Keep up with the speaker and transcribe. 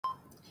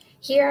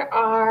Here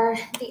are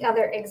the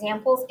other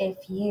examples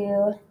if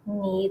you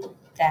need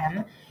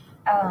them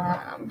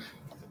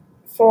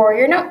for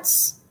your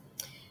notes.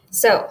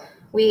 So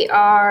we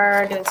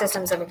are doing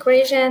systems of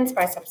equations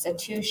by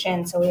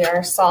substitution. So we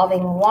are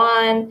solving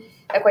one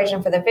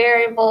equation for the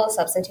variable,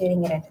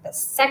 substituting it into the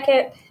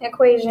second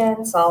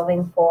equation,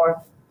 solving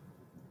for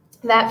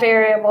that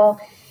variable,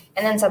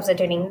 and then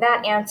substituting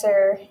that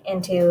answer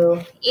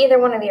into either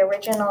one of the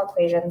original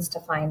equations to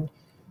find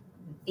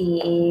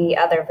the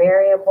other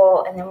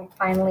variable, and then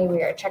finally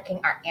we are checking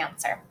our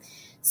answer.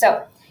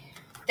 So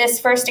this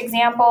first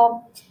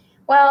example,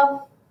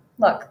 well,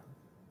 look,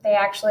 they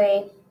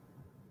actually,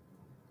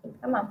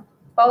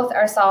 both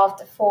are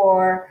solved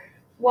for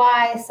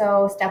y,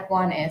 so step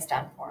one is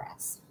done for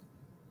us.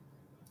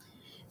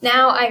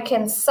 Now I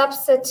can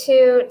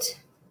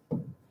substitute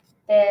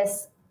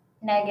this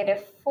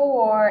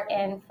 -4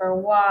 in for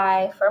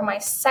y for my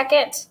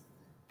second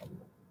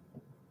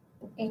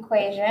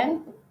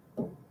equation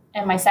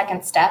and my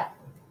second step.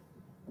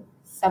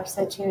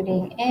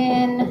 Substituting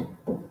in,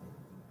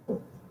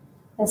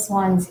 this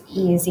one's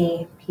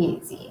easy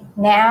peasy.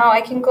 Now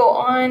I can go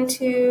on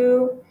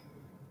to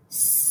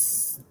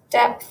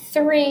step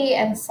 3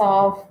 and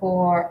solve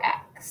for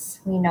x.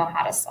 We know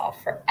how to solve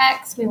for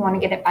x. We want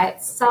to get it by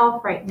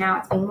itself. Right now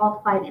it's being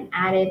multiplied and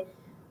added.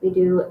 We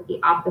do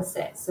the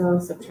opposite. So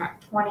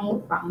subtract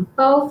 20 from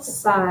both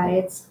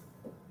sides.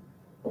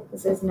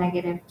 This is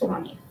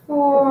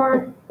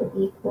 -24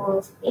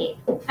 equals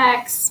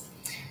 8x.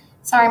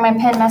 Sorry, my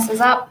pen messes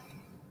up.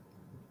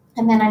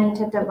 And then I need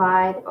to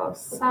divide both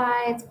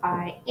sides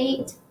by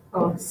 8.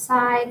 Both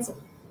sides,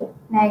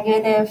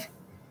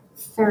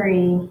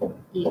 -3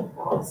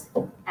 equals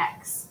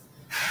x.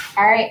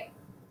 All right.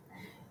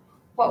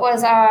 What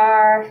was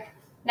our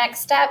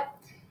next step?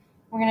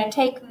 We're going to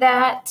take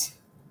that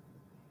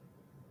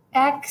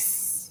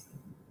x.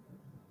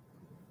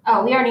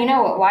 Oh, we already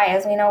know what y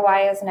is. We know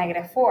y is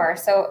 -4.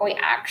 So we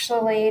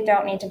actually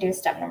don't need to do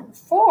step number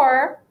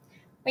 4.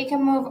 We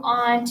can move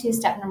on to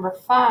step number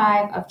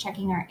 5 of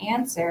checking our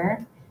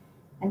answer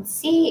and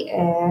see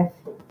if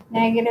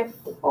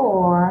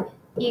 -4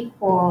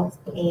 equals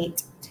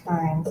 8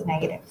 times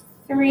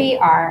 -3,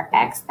 our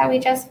x that we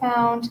just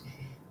found,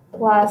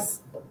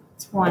 plus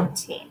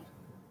 20.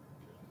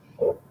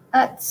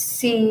 Let's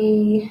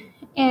see.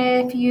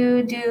 If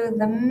you do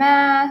the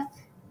math,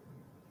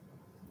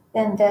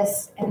 then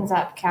this ends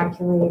up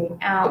calculating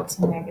out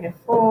to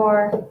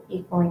 -4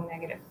 equaling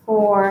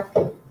 -4.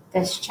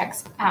 This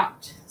checks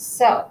out.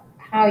 So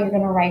how you're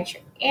going to write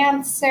your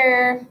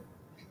answer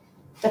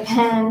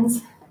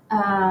depends,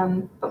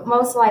 but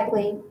most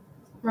likely,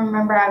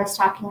 remember I was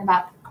talking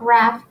about the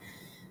graph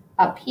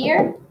up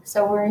here.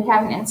 So we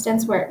have an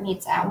instance where it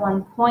meets at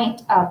one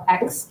point of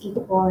x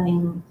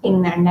equaling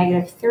being there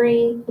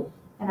 -3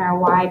 and our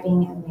y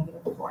being at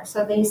 -4.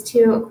 So these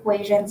two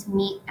equations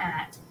meet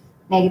at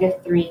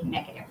 -3,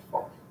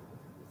 -4.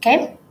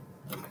 Okay,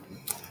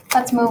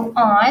 let's move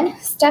on.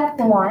 Step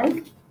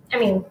 1,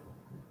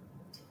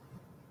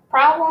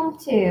 problem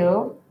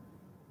 2,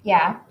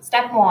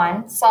 step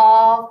 1,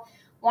 solve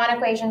one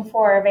equation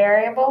for a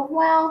variable.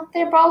 Well,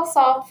 they're both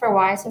solved for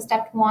y, so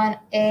step 1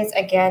 is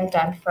again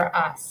done for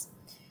us.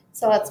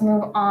 So let's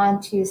move on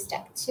to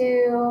step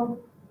 2.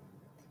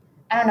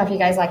 I don't know if you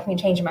guys like me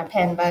changing my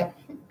pen, but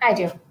I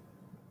do.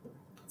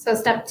 So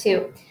step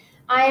 2,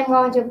 I am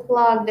going to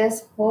plug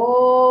this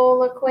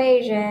whole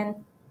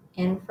equation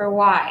in for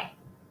y.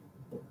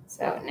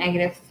 So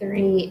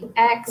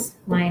 -3x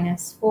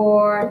minus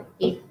 4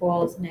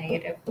 equals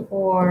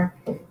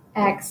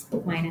 -4x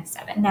minus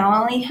 7. Now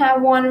I only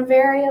have one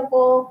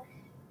variable,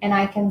 and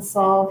I can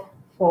solve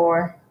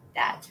for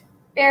that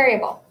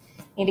variable.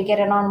 Need to get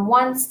it on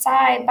one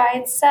side by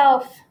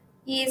itself.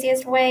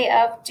 Easiest way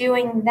of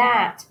doing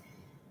that.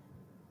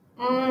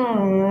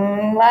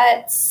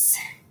 Let's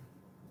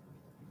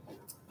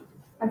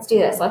do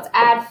this. Let's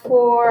add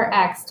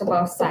 4x to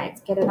both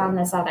sides. Get it on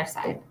this other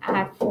side.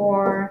 Add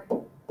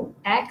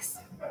 4x.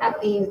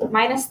 That leaves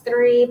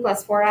 -3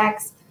 plus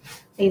 4x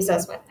leaves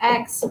us with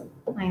x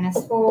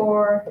minus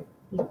 4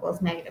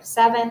 equals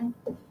 -7.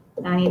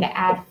 Now I need to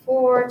add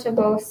 4 to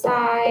both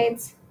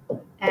sides.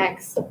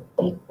 X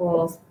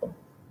equals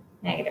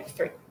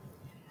 -3.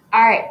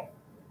 All right.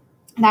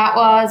 That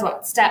was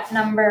step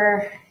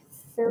number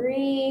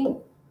 3.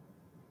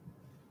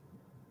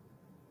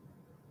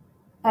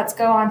 Let's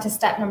go on to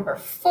step number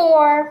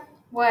 4,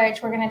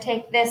 which we're going to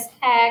take this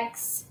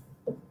x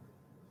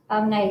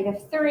of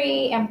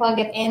 -3 and plug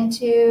it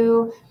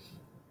into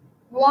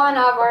one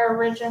of our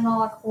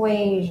original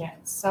equations.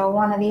 So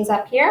one of these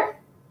up here.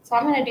 So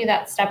I'm going to do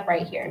that step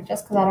right here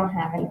just because I don't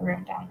have any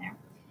room down there.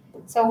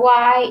 So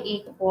y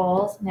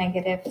equals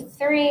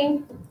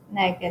 -3,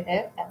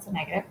 that's a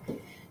negative,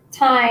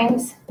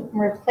 times,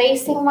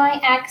 replacing my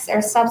x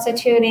or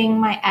substituting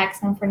my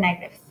x in for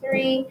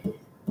 -3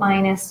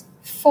 minus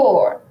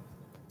 4.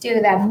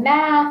 Do the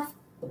math.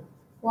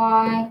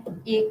 Y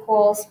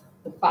equals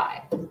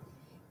 5.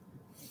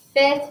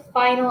 Fifth,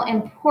 final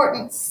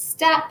important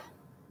step.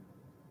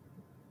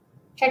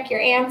 Check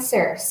your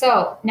answer.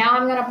 So now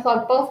I'm going to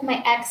plug both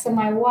my x and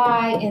my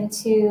y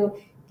into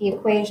the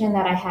equation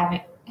that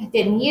I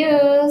didn't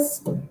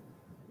use.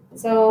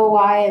 So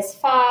y is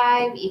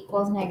 5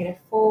 equals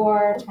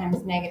 -4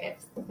 times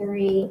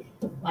 -3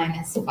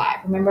 minus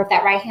 5. Remember, if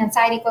that right-hand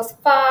side equals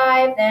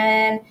 5,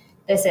 then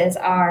this is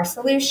our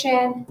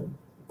solution.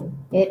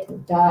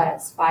 It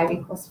does. 5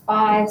 equals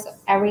 5, so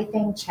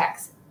everything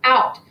checks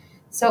out.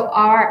 So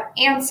our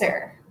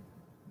answer.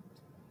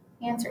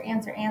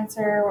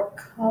 What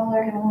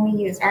color haven't we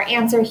used? Our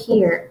answer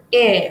here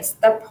is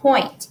the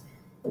point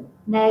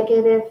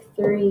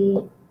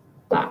 -3,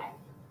 5.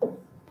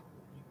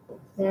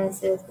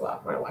 This is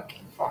what we're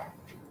looking for.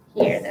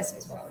 Here, this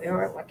is what we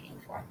were looking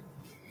for.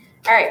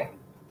 All right.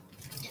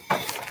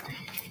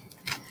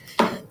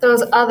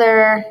 Those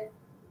other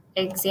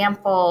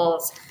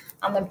examples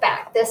on the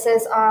back. This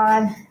is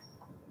on,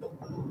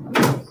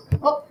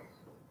 oh,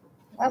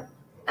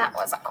 that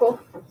wasn't cool.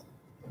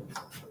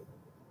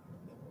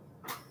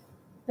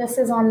 This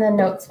is on the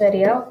notes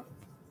video.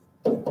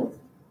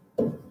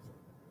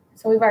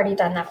 So we've already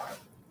done that one.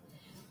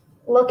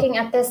 Looking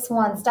at this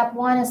one, step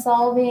 1 is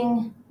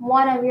solving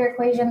one of your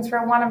equations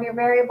for one of your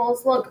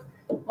variables. Look,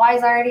 y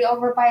is already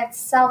over by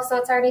itself, so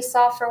it's already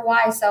solved for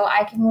y. So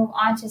I can move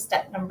on to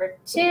step number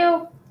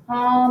 2.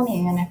 Oh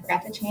man, I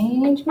forgot to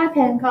change my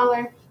pen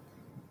color.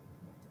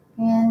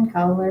 Pen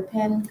color.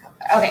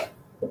 Okay,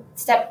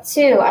 step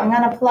 2, I'm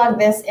going to plug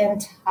this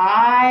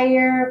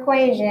entire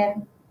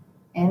equation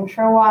in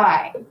for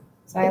y.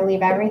 So I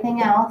leave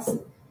everything else.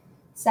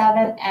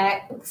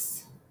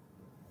 7x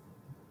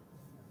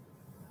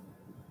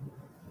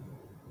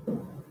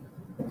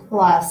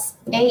plus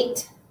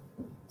 8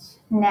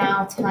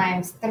 now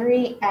times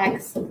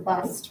 3x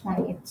plus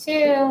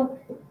 22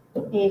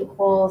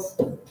 equals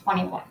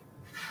 21.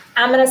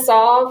 I'm going to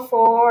solve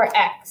for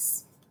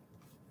x.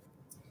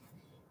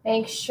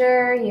 Make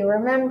sure you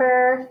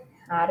remember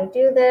how to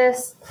do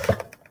this.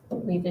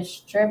 We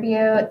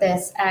distribute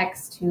this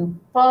x to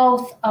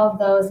both of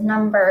those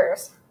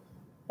numbers.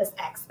 This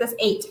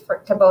 8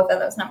 to both of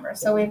those numbers.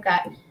 So we've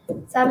got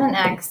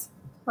 7x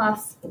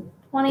plus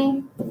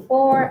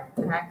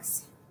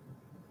 24x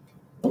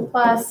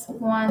plus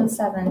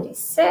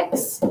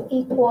 176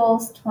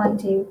 equals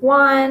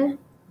 21.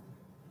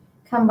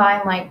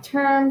 Combine like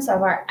terms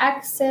of our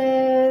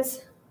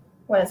x's.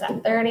 What is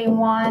that?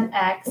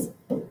 31x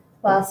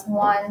plus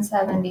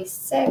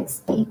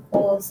 176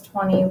 equals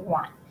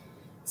 21.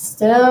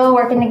 Still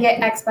working to get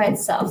x by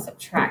itself.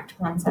 Subtract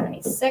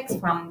 176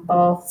 from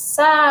both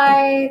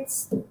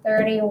sides.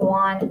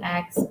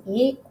 31x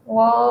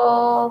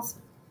equals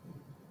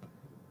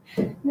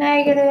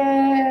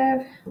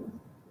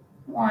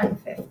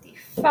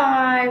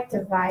 -155.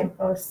 Divide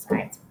both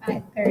sides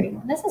by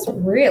 31. This is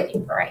really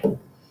bright.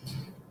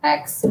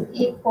 X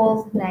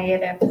equals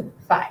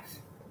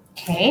 -5.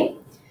 Okay,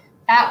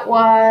 that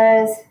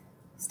was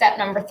step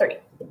number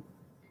 3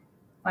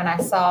 when I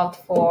solved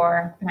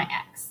for my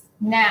x.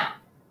 Now,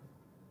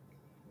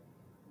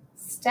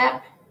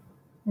 step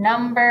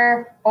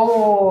number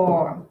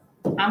 4.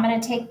 I'm going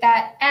to take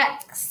that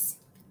x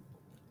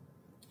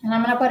and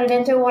I'm going to put it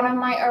into one of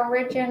my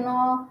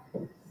original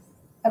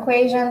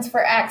equations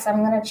for x.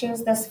 I'm going to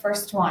choose this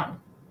first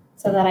one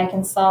so that I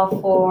can solve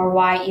for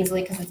y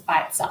easily because it's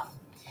by itself.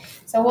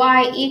 So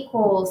y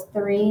equals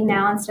 3.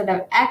 Now instead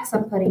of x,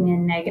 I'm putting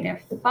in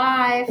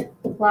 -5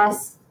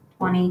 plus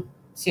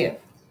 22.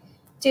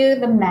 Do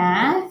the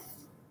math.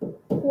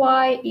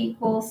 Y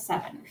equals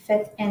 7.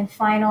 Fifth and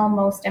final,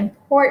 most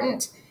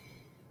important.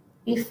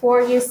 Before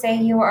you say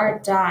you are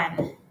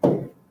done,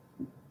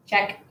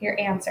 check your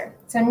answer.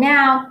 So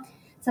now,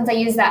 since I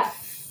used that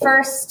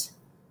first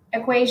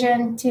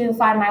equation to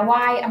find my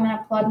y, I'm going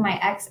to plug my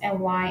x and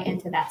y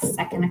into that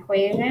second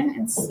equation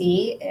and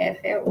see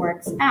if it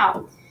works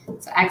out.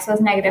 So x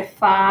was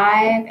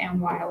 -5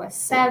 and y was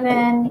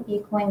 7,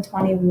 equaling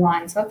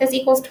 21. So if this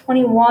equals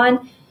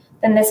 21,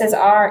 then this is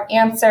our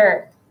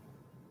answer.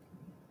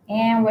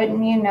 And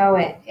wouldn't you know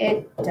it,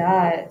 it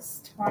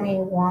does.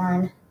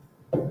 21.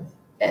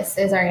 This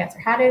is our answer.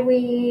 How did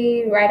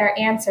we write our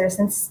answer?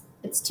 Since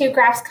it's two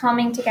graphs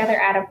coming together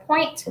at a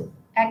point,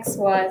 x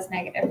was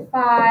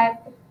 -5,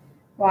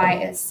 y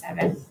is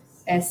 7.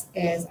 This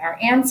is our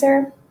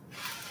answer.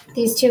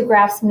 These two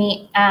graphs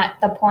meet at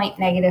the point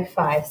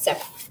 -5,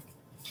 7.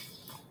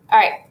 All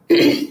right.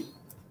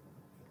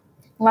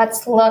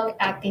 Let's look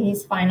at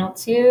these final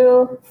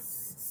two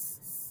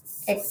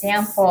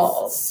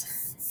examples.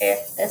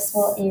 If this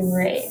will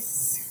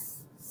erase,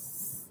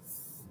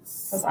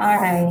 because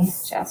I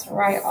just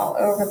write all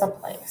over the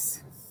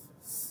place.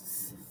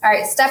 All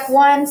right, step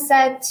 1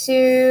 said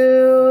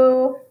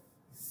to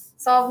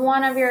solve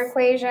one of your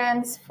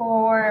equations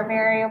for a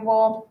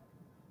variable.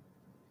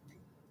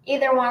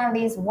 Either one of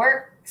these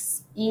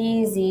works,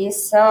 easy.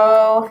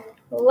 So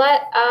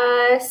let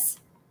us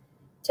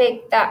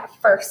take that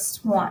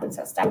first one.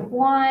 So step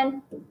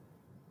 1.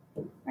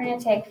 We're going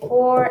to take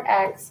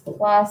 4x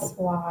plus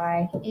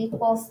y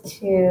equals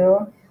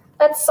 2.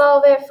 Let's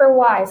solve it for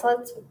y. So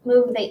let's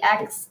move the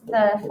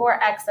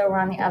 4x over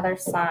on the other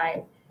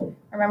side.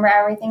 Remember,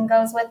 everything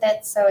goes with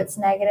it, so it's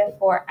negative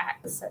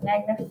 4x. So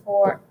negative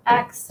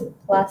 4x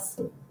plus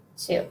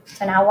 2.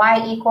 So now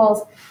y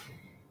equals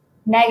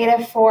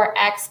negative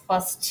 4x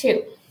plus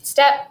 2.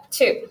 Step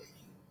 2.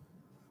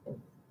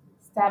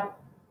 Step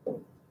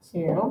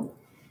 2.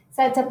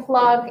 Said to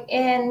plug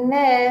in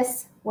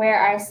this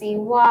where I see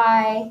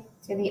y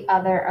to the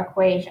other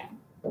equation.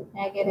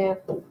 Negative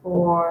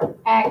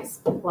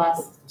 4x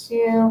plus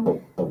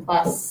 2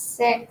 plus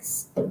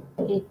 6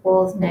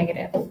 equals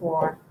negative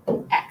 4x.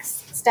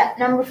 Step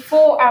number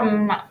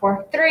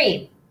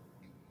 3.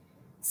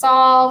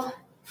 Solve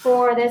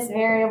for this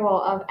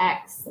variable of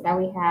x that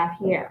we have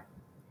here.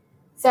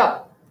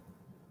 So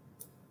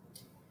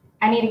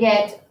I need to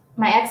get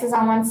my x's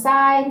on one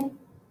side.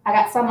 I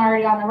got some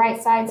already on the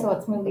right side, so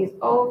let's move these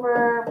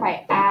over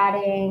by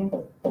adding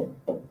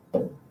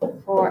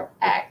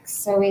 4x.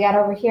 So we got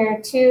over here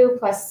 2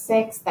 plus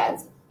 6,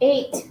 that's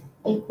 8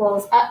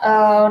 equals,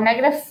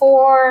 negative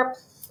 4x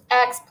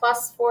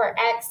plus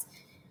 4x.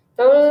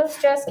 Those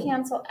just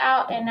cancel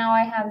out, and now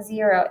I have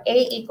 0.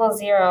 8 equals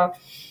 0.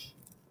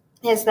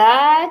 Is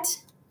that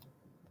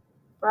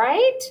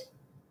right?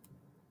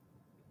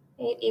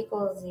 8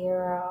 equals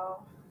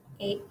 0.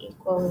 8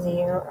 equals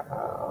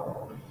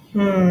 0.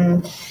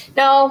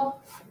 No,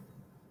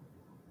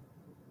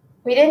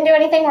 we didn't do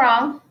anything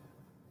wrong.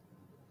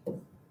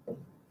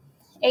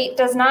 8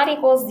 does not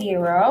equal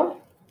 0.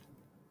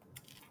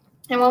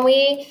 And when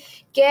we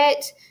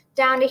get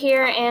down to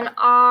here and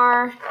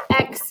our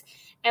x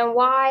and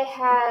y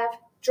have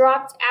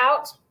dropped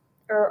out,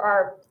 or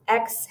our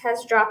x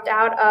has dropped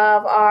out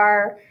of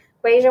our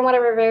equation,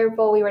 whatever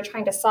variable we were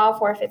trying to solve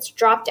for, if it's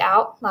dropped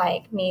out,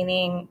 like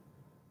meaning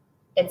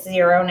it's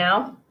 0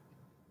 now,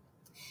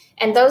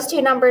 and those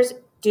two numbers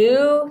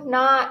do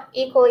not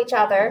equal each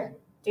other,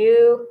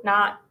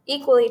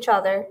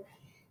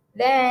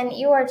 then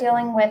you are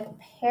dealing with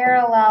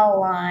parallel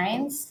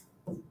lines.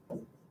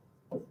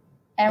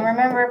 And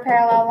remember,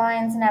 parallel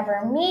lines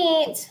never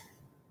meet,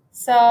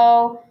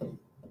 so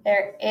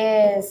there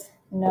is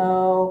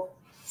no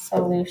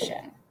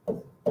solution.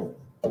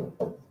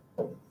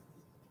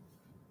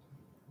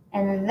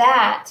 And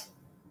that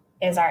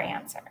is our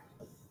answer.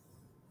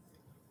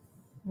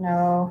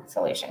 No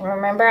solution.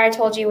 Remember, I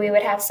told you we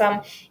would have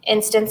some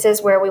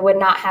instances where we would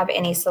not have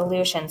any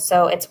solution.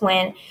 So it's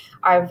when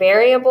our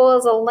variable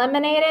is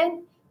eliminated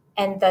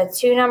and the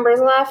two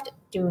numbers left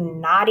do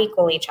not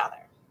equal each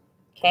other.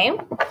 Okay?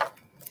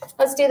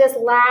 Let's do this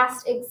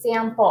last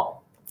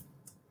example.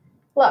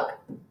 Look,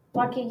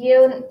 lucky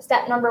you,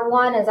 step number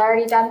 1 is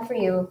already done for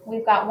you.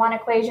 We've got one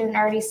equation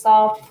already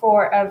solved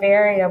for a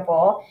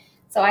variable.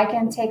 So I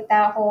can take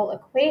that whole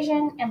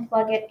equation and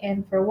plug it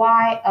in for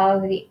y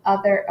of the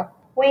other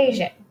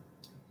equation.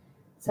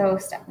 So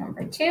step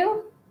number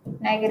 2,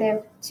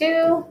 negative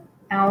 2.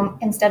 Now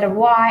instead of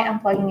y, I'm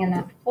plugging in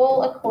that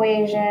full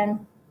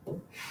equation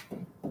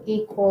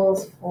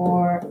equals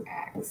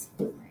 4x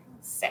minus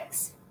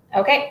 6.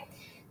 Okay,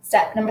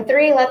 step number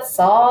 3, let's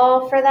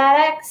solve for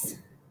that x.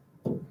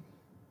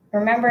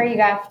 Remember, you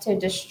have to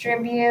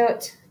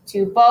distribute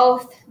to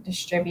both.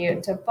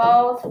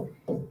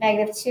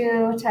 Negative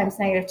 2 times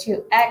negative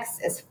 2x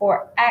is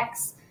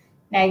 4x.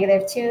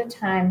 Negative 2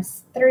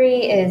 times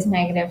 3 is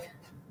negative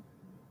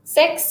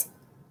 6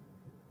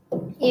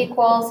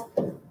 equals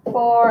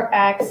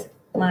 4x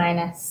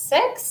minus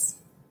 6.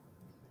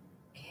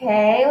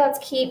 Okay, let's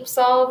keep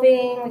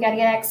solving. We got to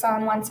get x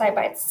on one side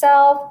by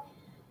itself.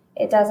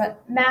 It doesn't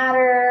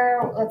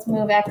matter. Let's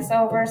move x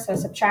over. So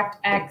subtract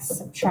x,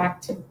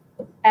 subtract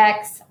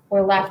x.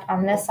 We're left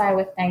on this side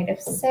with negative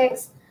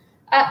 6.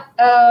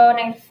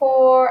 Negative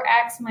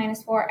 4x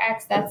minus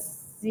 4x,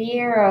 that's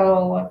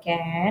 0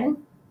 again.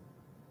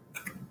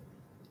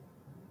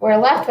 We're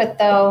left with,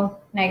 though,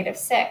 negative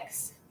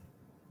 6.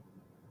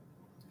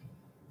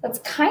 So it's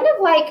kind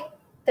of like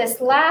this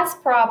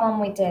last problem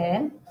we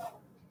did,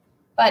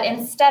 but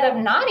instead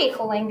of not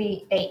equaling,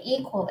 they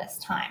equal this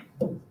time.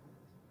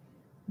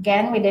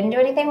 Again, we didn't do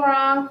anything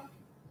wrong.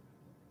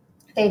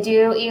 They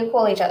do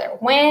equal each other.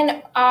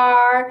 When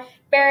our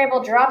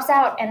variable drops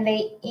out and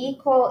they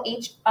equal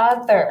each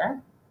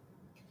other,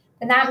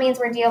 then that means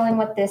we're dealing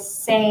with this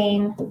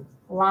same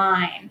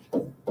line.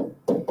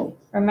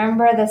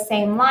 Remember, the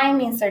same line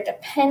means they're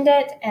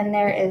dependent and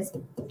there is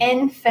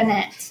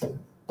infinite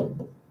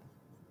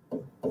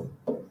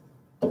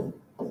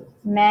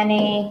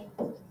many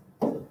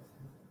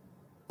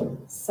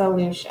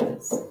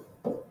solutions.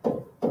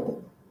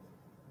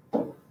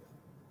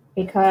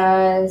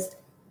 Because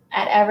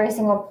at every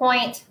single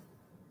point,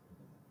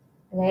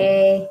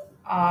 they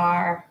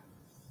are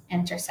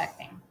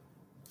intersecting.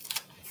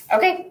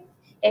 Okay,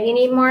 if you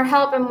need more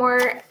help and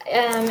more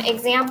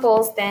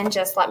examples, then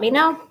just let me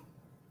know.